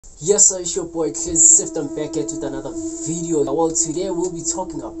Yes, sir, it's your boy Siftw. I'm back here with another video. Well, today we'll be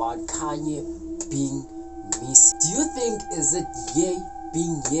talking about Kanye being missing. Do you think is it Ye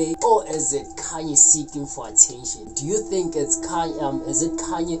being Ye, or is it Kanye seeking for attention? Do you think it's Kanye? Is it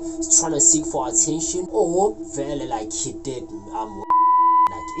Kanye trying to seek for attention, or really like he did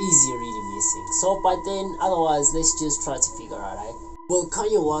like easy really missing? So, but then otherwise, let's just try to figure out, right? Well,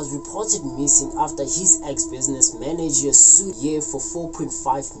 Kanye was reported missing after his ex-business manager sued Ye for $4.5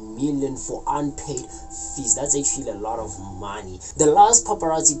 million for unpaid fees. That's actually a lot of money. The last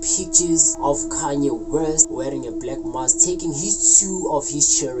paparazzi pictures of Kanye West wearing a black mask taking two of his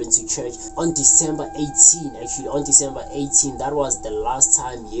children to church on December 18. Actually, on December 18, that was the last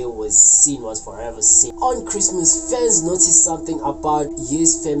time Ye was seen, was forever seen. On Christmas, fans noticed something about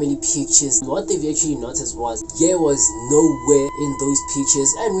Ye's family pictures. What they've actually noticed was Ye was nowhere in those pictures,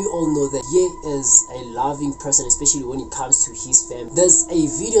 and we all know that Ye is a loving person, especially when it comes to his family. There's a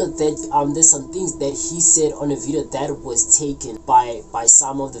video that there's some things that he said on a video that was taken by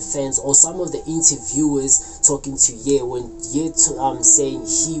some of the fans or some of the interviewers talking to Ye, when Ye saying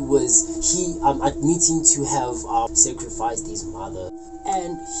he admitting to have sacrificed his mother,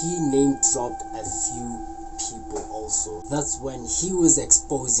 and he name dropped a few people also. That's when he was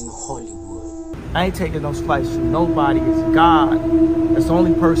exposing Hollywood. I ain't taking no slice from nobody. It's God. That's the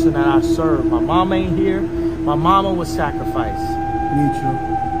only person that I serve. My mama ain't here. My mama was sacrificed. Me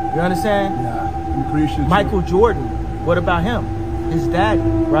too. You understand? Yeah, appreciate Michael Jordan, what about him? His daddy,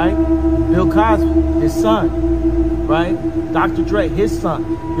 right? Bill Cosby, his son, right? Dr. Dre, his son.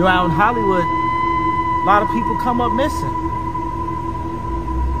 You're out in Hollywood, a lot of people come up missing.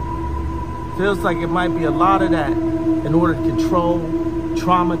 Feels like it might be a lot of that in order to control,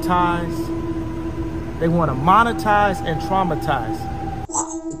 traumatize. They want to monetize and traumatize.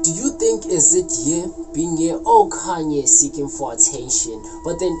 Wow. Do you think is it Ye being Ye, or Kanye seeking for attention?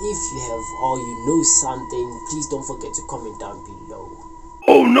 But then if you have or you know something, please don't forget to comment down below.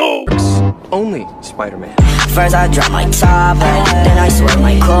 Oh no! Only Spider-Man. First I drop my top, then I swear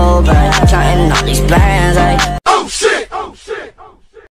my cold, counting all these bags.